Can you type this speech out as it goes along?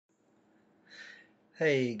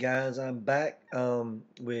Hey guys, I'm back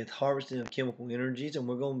with harvesting of chemical energies, and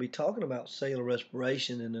we're going to be talking about cellular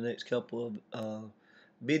respiration in the next couple of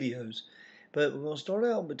videos. But we're going to start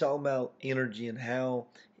out by talking about energy and how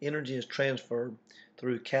energy is transferred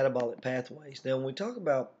through catabolic pathways. Now, when we talk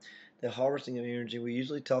about the harvesting of energy, we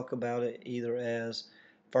usually talk about it either as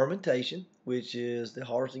fermentation, which is the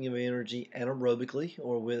harvesting of energy anaerobically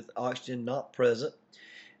or with oxygen not present,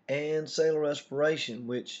 and cellular respiration,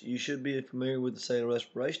 which you should be familiar with the cellular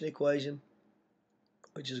respiration equation,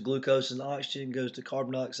 which is glucose and oxygen goes to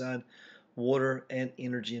carbon dioxide, water, and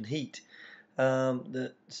energy and heat.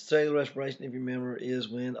 The cellular respiration, if you remember, is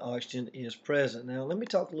when oxygen is present. Now, let me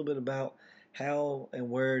talk a little bit about how and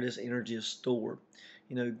where this energy is stored.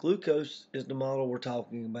 Glucose is the model we're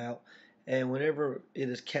talking about, and whenever it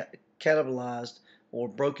is catabolized or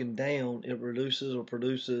broken down, it reduces or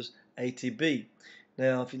produces ATP.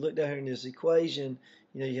 Now, if you look down here in this equation,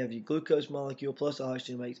 you have your glucose molecule plus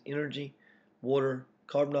oxygen makes energy, water,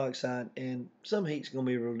 carbon dioxide, and some heat's going to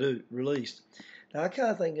be released. Now, I kind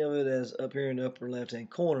of think of it as up here in the upper left-hand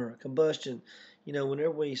corner, combustion.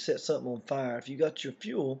 Whenever we set something on fire, if you got your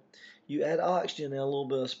fuel, you add oxygen and a little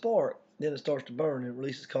bit of spark, then it starts to burn and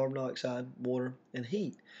releases carbon dioxide, water, and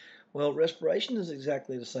heat. Well, respiration is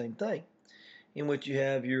exactly the same thing, in which you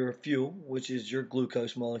have your fuel, which is your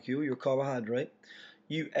glucose molecule, your carbohydrate.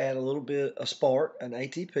 You add a little bit of spark, an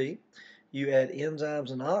ATP. You add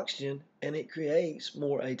enzymes and oxygen, and it creates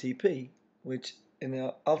more ATP, which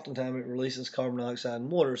oftentimes it releases carbon dioxide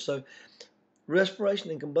and water. So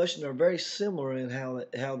respiration and combustion are very similar in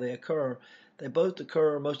how they occur. They both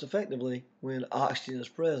occur most effectively when oxygen is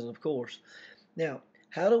present, of course. Now,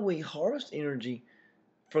 how do we harvest energy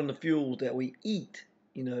from the fuels that we eat?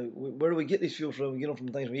 Where do we get these fuels from? We get them from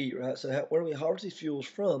things we eat, right? So where do we harvest these fuels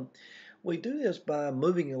from? We do this by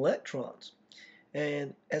moving electrons.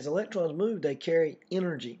 And as electrons move, they carry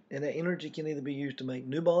energy. And that energy can either be used to make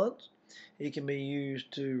new bonds, it can be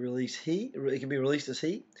used to release heat, or it can be released as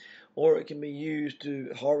heat, or it can be used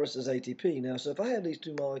to harvest as ATP. Now, so if I have these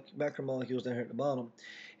two macromolecules down here at the bottom,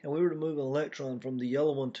 and we were to move an electron from the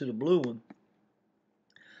yellow one to the blue one,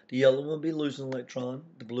 the yellow one will be losing an electron,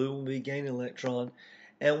 the blue one will be gaining an electron,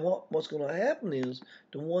 and what's going to happen is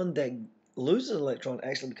the one that loses an electron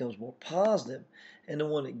actually becomes more positive, and the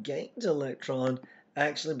one that gains an electron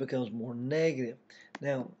actually becomes more negative.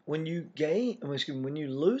 Now, when you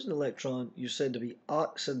lose an electron, you're said to be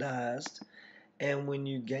oxidized, and when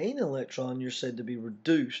you gain an electron, you're said to be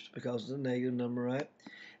reduced because of the negative number, right?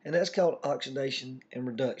 And that's called oxidation and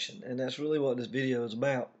reduction, and that's really what this video is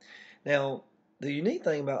about. Now, the unique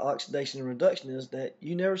thing about oxidation and reduction is that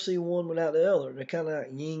you never see one without the other. They're kind of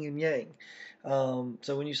like yin and yang.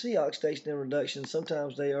 So when you see oxidation and reduction,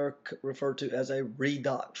 sometimes they are referred to as a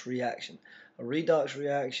redox reaction. A redox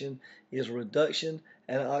reaction is a reduction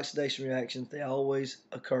and an oxidation reaction. They always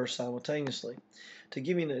occur simultaneously. To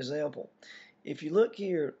give you an example, if you look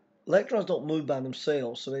here, electrons don't move by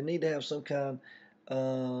themselves, so they need to have some kind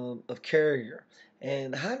of carrier.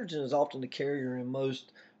 And hydrogen is often the carrier in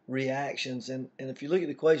most reactions. And if you look at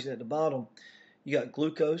the equation at the bottom, you got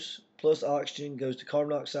glucose plus oxygen goes to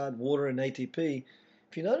carbon dioxide, water, and ATP.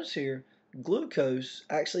 If you notice here, glucose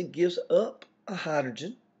actually gives up a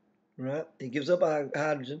hydrogen, right? It gives up a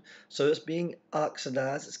hydrogen, so it's being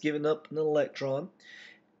oxidized. It's giving up an electron.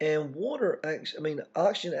 And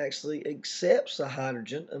oxygen actually accepts a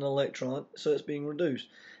hydrogen, an electron, so it's being reduced.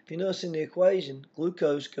 If you notice in the equation,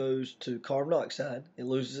 glucose goes to carbon dioxide. It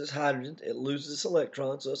loses its hydrogen. It loses its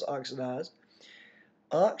electron, so it's oxidized.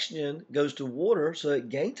 Oxygen goes to water, so it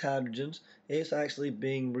gains hydrogens. It's actually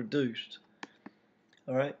being reduced.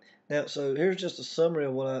 All right. Now, so here's just a summary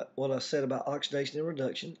of what I said about oxidation and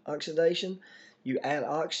reduction. Oxidation, you add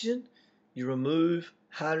oxygen, you remove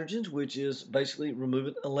hydrogens, which is basically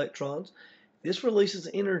removing electrons. This releases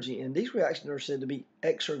energy, and these reactions are said to be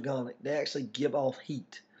exergonic. They actually give off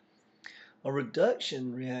heat. A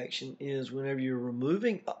reduction reaction is whenever you're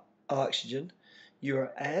removing oxygen, you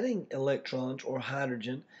are adding electrons or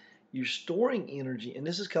hydrogen, you're storing energy, and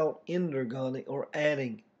this is called endergonic or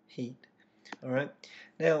adding heat. All right.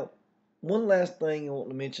 Now, one last thing I want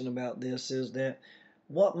to mention about this is that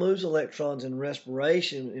what moves electrons in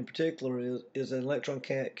respiration in particular is an electron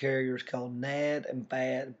carriers called NAD and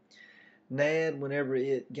FAD. NAD, whenever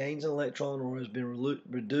it gains an electron or has been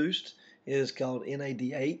reduced, is called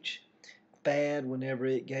NADH. FAD, whenever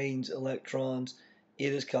it gains electrons,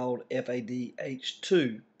 it is called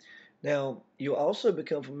FADH2. Now, you'll also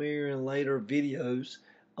become familiar in later videos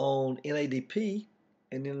on NADP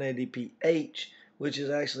and NADPH, which is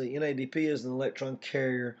actually NADP is an electron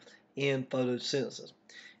carrier in photosynthesis.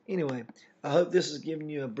 Anyway, I hope this has given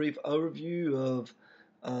you a brief overview of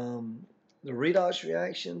the redox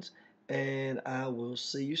reactions, and I will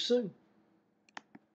see you soon.